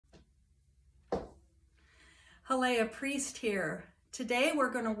Halea Priest here. Today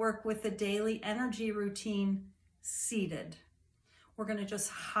we're going to work with the daily energy routine seated. We're going to just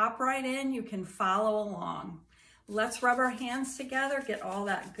hop right in. You can follow along. Let's rub our hands together, get all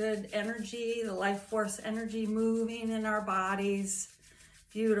that good energy, the life force energy moving in our bodies.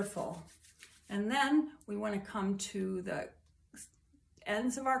 Beautiful. And then we want to come to the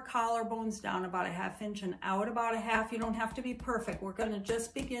ends of our collarbones down about a ½ inch and out about a half. You don't have to be perfect. We're going to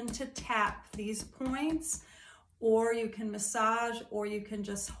just begin to tap these points, or you can massage, or you can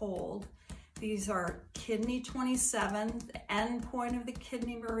just hold. These are kidney 27, the end point of the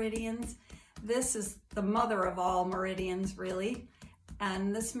kidney meridians. This is the mother of all meridians, really.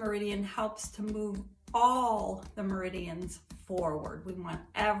 And this meridian helps to move all the meridians forward. We want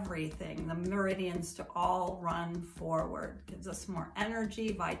everything, the meridians, to all run forward. Gives us more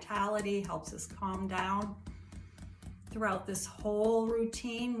energy, vitality, helps us calm down. Throughout this whole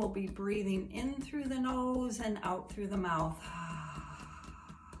routine, we'll be breathing in through the nose and out through the mouth.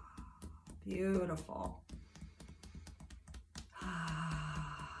 Beautiful.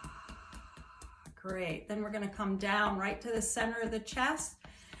 Great. Then we're going to come down right to the center of the chest.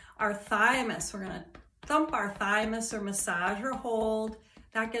 Our thymus, we're going to thump our thymus or massage or hold.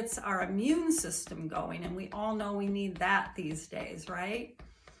 That gets our immune system going, and we all know we need that these days, right?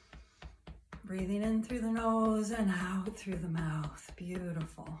 Breathing in through the nose and out through the mouth.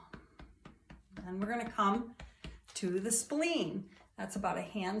 Beautiful. And we're going to come to the spleen. That's about a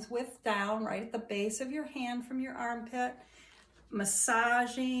hand's width down, right at the base of your hand from your armpit.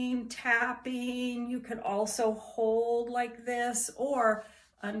 Massaging, tapping. You could also hold like this, or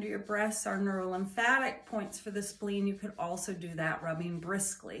under your breasts are neurolymphatic points for the spleen. You could also do that, rubbing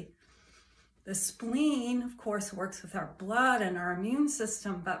briskly. The spleen, of course, works with our blood and our immune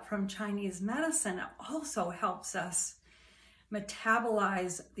system, but from Chinese medicine, it also helps us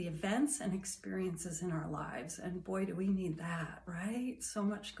metabolize the events and experiences in our lives. And boy, do we need that, right? So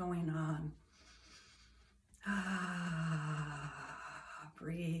much going on.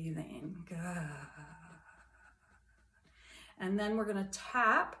 Breathing, good. And then we're going to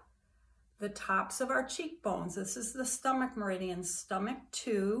tap the tops of our cheekbones. This is the stomach meridian, stomach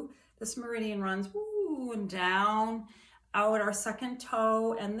 2. This meridian runs and down, out our second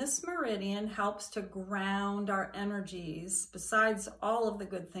toe, and this meridian helps to ground our energies. Besides all of the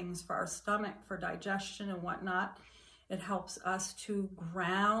good things for our stomach, for digestion and whatnot, it helps us to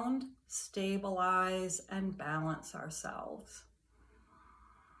ground, stabilize, and balance ourselves.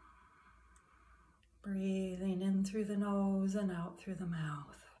 Breathing in through the nose and out through the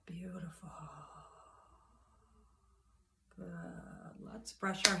mouth. Beautiful. Good. Let's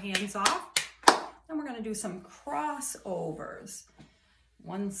brush our hands off. Then we're going to do some crossovers.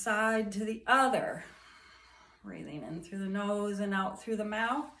 One side to the other. Breathing in through the nose and out through the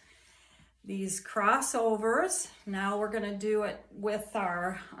mouth. These crossovers, now we're going to do it with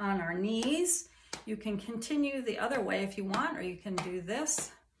on our knees. You can continue the other way if you want, or you can do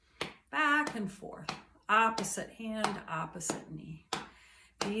this back and forth. Opposite hand, opposite knee.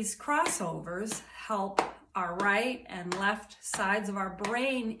 These crossovers help our right and left sides of our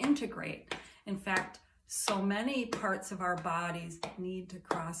brain integrate. In fact, so many parts of our bodies need to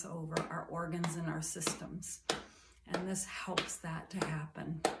cross over, our organs and our systems. And this helps that to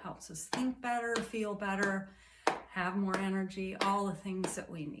happen. Helps us think better, feel better, have more energy, all the things that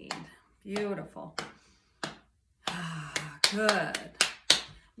we need. Beautiful. Good.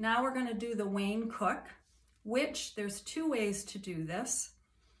 Now we're going to do the Wayne Cook, which there's 2 ways to do this.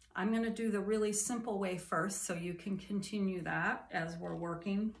 I'm going to do the really simple way first, so you can continue that as we're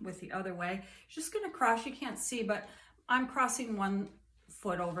working with the other way. You're just going to cross. You can't see, but I'm crossing one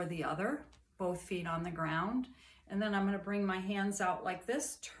foot over the other, both feet on the ground. And then I'm going to bring my hands out like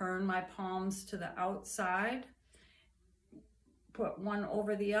this, turn my palms to the outside, put one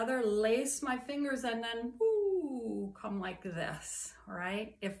over the other, lace my fingers, and then come like this, all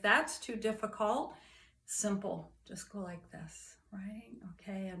right? If that's too difficult, simple, just go like this, right?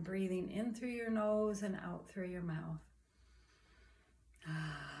 Okay, and breathing in through your nose and out through your mouth.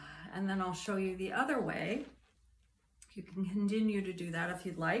 And then I'll show you the other way. You can continue to do that if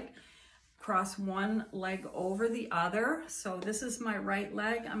you'd like. Cross one leg over the other. So this is my right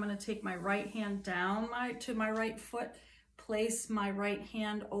leg. I'm going to take my right hand down to my right foot, place my right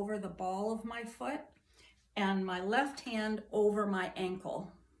hand over the ball of my foot, and my left hand over my ankle.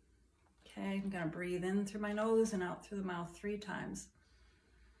 Okay, I'm going to breathe in through my nose and out through the mouth 3 times.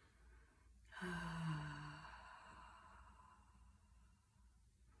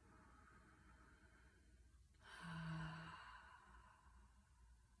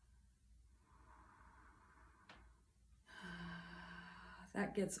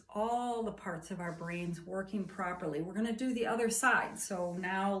 That gets all the parts of our brains working properly. We're gonna do the other side. So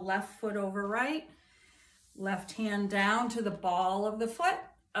now left foot over right, left hand down to the ball of the foot,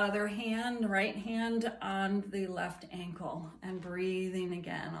 other hand, right hand on the left ankle, and breathing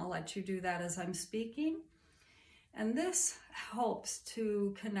again. I'll let you do that as I'm speaking. And this helps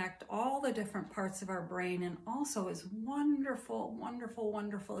to connect all the different parts of our brain, and also is wonderful, wonderful,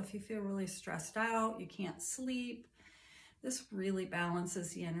 wonderful if you feel really stressed out, you can't sleep. This really balances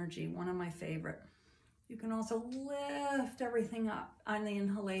the energy, one of my favorite. You can also lift everything up on the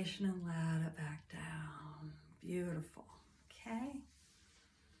inhalation and let it back down. Beautiful, okay?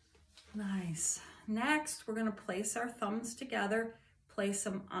 Nice. Next, we're gonna place our thumbs together, place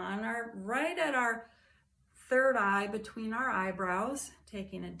them on right at our third eye between our eyebrows,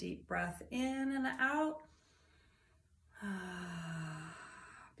 taking a deep breath in and out.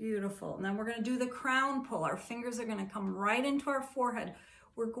 Beautiful. And then we're going to do the crown pull. Our fingers are going to come right into our forehead.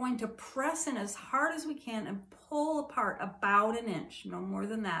 We're going to press in as hard as we can and pull apart about an inch, no more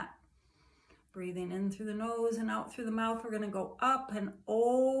than that. Breathing in through the nose and out through the mouth. We're going to go up and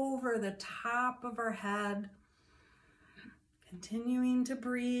over the top of our head. Continuing to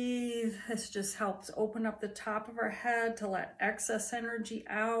breathe. This just helps open up the top of our head to let excess energy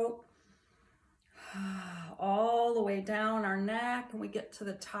out. All the way down our neck, and we get to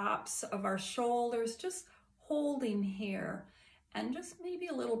the tops of our shoulders, just holding here. And just maybe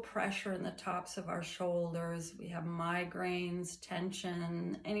a little pressure in the tops of our shoulders. We have migraines,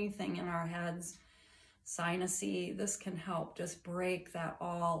 tension, anything in our heads, sinusy. This can help just break that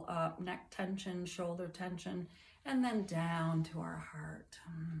all up. Neck tension, shoulder tension, and then down to our heart.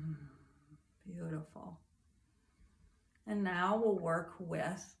 Beautiful. And now we'll work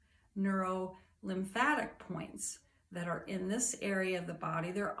with neurolymphatic points that are in this area of the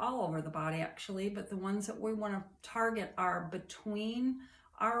body. They're all over the body actually, but the ones that we want to target are between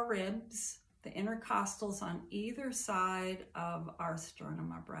our ribs, the intercostals on either side of our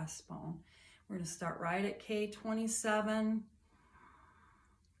sternum, our breastbone. We're going to start right at K27.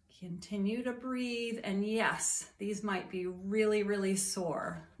 Continue to breathe, and yes, these might be really, really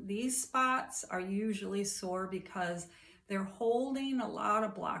sore. These spots are usually sore because they're holding a lot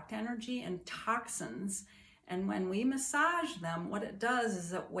of blocked energy and toxins. And when we massage them, what it does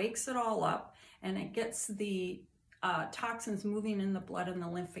is it wakes it all up and it gets the toxins moving in the blood and the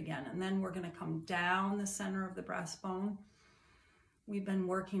lymph again. And then we're going to come down the center of the breastbone. We've been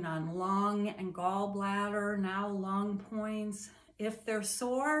working on lung and gallbladder, now lung points. If they're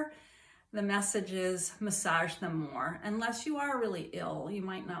sore, the message is massage them more. Unless you are really ill, you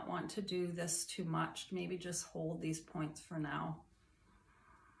might not want to do this too much. Maybe just hold these points for now.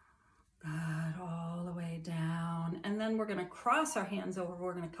 Good, all the way down. And then we're going to cross our hands over.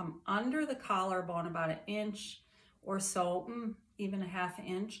 We're going to come under the collarbone about an inch or so, even a half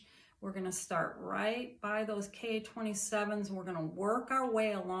inch. We're going to start right by those K27s. We're going to work our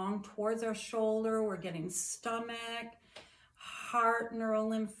way along towards our shoulder. We're getting stomach, heart,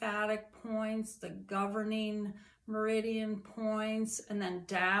 neurolymphatic points, the governing meridian points, and then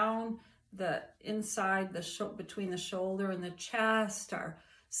down the inside, between the shoulder and the chest, our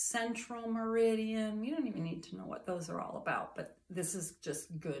central meridian. You don't even need to know what those are all about, but this is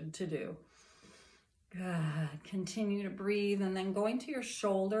just good to do. Good. Continue to breathe, and then going to your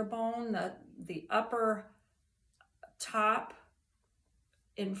shoulder bone, the upper top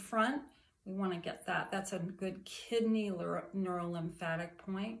in front, we want to get that. That's a good kidney neurolymphatic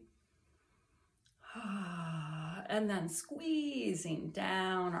point. And then squeezing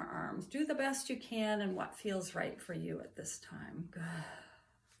down our arms. Do the best you can and what feels right for you at this time. Good.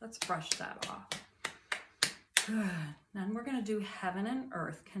 Let's brush that off. Good. Then we're going to do heaven and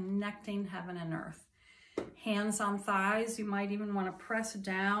earth, connecting heaven and earth. Hands on thighs. You might even want to press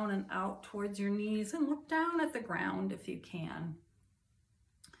down and out towards your knees and look down at the ground if you can.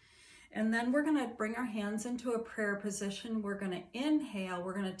 And then we're going to bring our hands into a prayer position. We're going to inhale.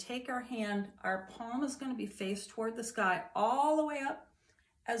 We're going to take our hand. Our palm is going to be faced toward the sky all the way up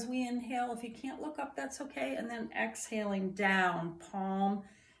as we inhale. If you can't look up, that's okay. And then exhaling down, palm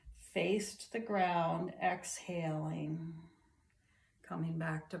faced the ground, exhaling. Coming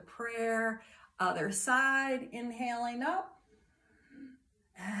back to prayer. Other side, inhaling up.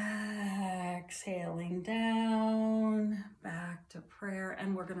 Exhaling down, back to prayer,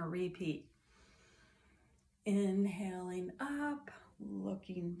 and we're going to repeat. Inhaling up,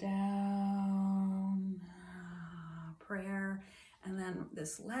 looking down, prayer, and then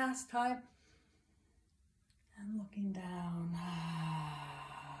this last time, and looking down.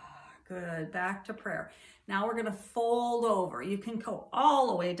 Good, back to prayer. Now we're going to fold over. You can go all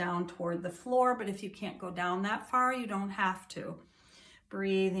the way down toward the floor, but if you can't go down that far, you don't have to.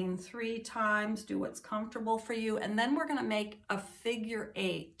 Breathing 3 times, do what's comfortable for you. And then we're gonna make a figure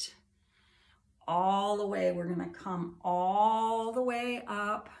 8. All the way, we're gonna come all the way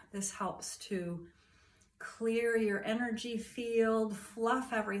up. This helps to clear your energy field,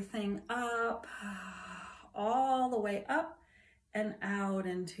 fluff everything up, all the way up and out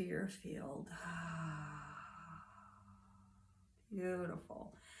into your field.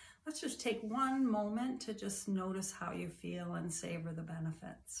 Beautiful. Let's just take one moment to just notice how you feel and savor the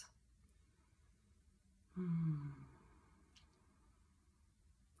benefits.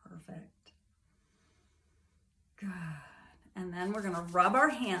 Perfect. Good. And then we're going to rub our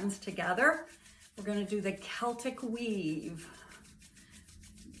hands together. We're going to do the Celtic weave.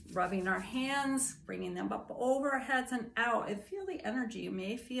 Rubbing our hands, bringing them up over our heads and out. And feel the energy. You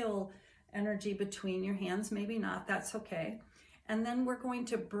may feel energy between your hands, maybe not. That's okay. And then we're going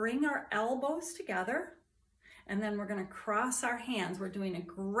to bring our elbows together, and then we're going to cross our hands. We're doing a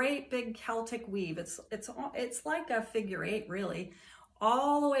great big Celtic weave. It's like a figure 8, really,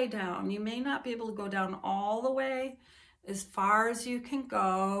 all the way down. You may not be able to go down all the way as far as you can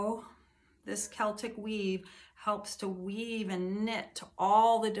go. This Celtic weave helps to weave and knit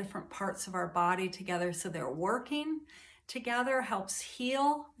all the different parts of our body together so they're working together, helps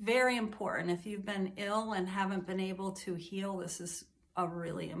heal. Very important. If you've been ill and haven't been able to heal, this is a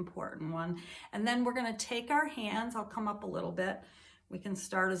really important one. And then we're going to take our hands. I'll come up a little bit. We can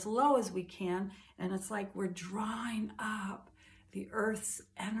start as low as we can. And it's like we're drawing up the earth's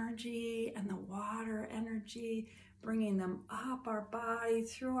energy and the water energy, bringing them up our body,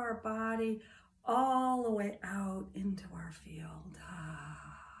 through our body, all the way out into our field.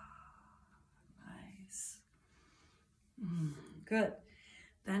 Nice. Good.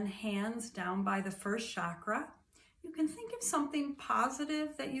 Then hands down by the first chakra. You can think of something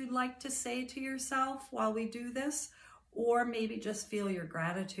positive that you'd like to say to yourself while we do this, or maybe just feel your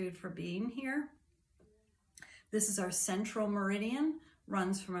gratitude for being here. This is our central meridian,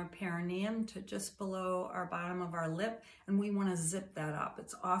 runs from our perineum to just below our bottom of our lip, and we want to zip that up.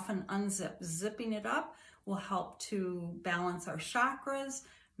 It's often unzipped. Zipping it up will help to balance our chakras,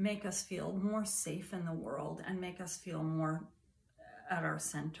 make us feel more safe in the world, and make us feel more at our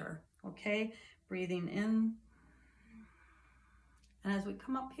center. Okay, breathing in. And as we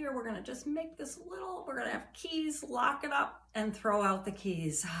come up here, we're going to just make this little, we're going to have keys, lock it up, and throw out the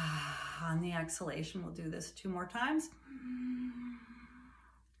keys. On the exhalation, we'll do this 2 more times.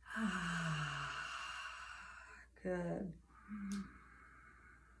 Good.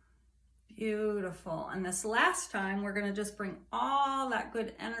 Beautiful. And this last time, we're going to just bring all that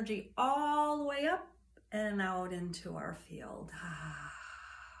good energy all the way up and out into our field.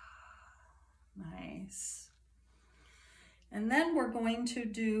 Nice. And then we're going to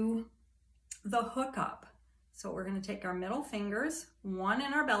do the hookup. So we're going to take our middle fingers, one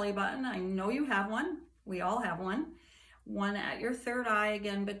in our belly button. I know you have one. We all have one. One at your third eye,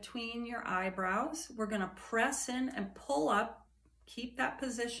 again, between your eyebrows. We're going to press in and pull up. Keep that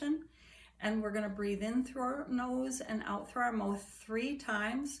position. And we're going to breathe in through our nose and out through our mouth 3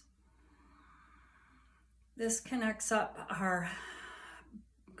 times. This connects up our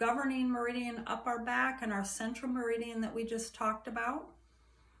governing meridian up our back and our central meridian that we just talked about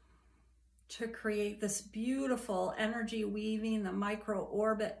to create this beautiful energy weaving, the micro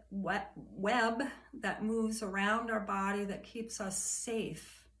orbit web that moves around our body that keeps us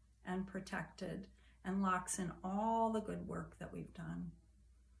safe and protected and locks in all the good work that we've done.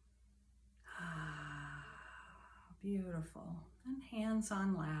 Beautiful. And hands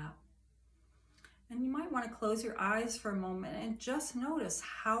on lap. And you might want to close your eyes for a moment and just notice,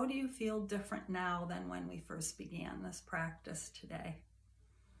 how do you feel different now than when we first began this practice today?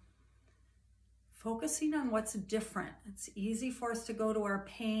 Focusing on what's different. It's easy for us to go to our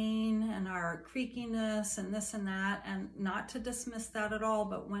pain and our creakiness and this and that, and not to dismiss that at all,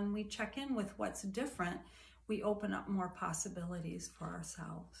 but when we check in with what's different, we open up more possibilities for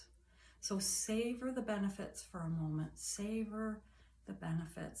ourselves. So savor the benefits for a moment. Savor the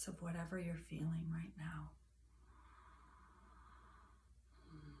benefits of whatever you're feeling right now.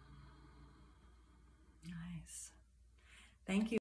 Nice. Thank you.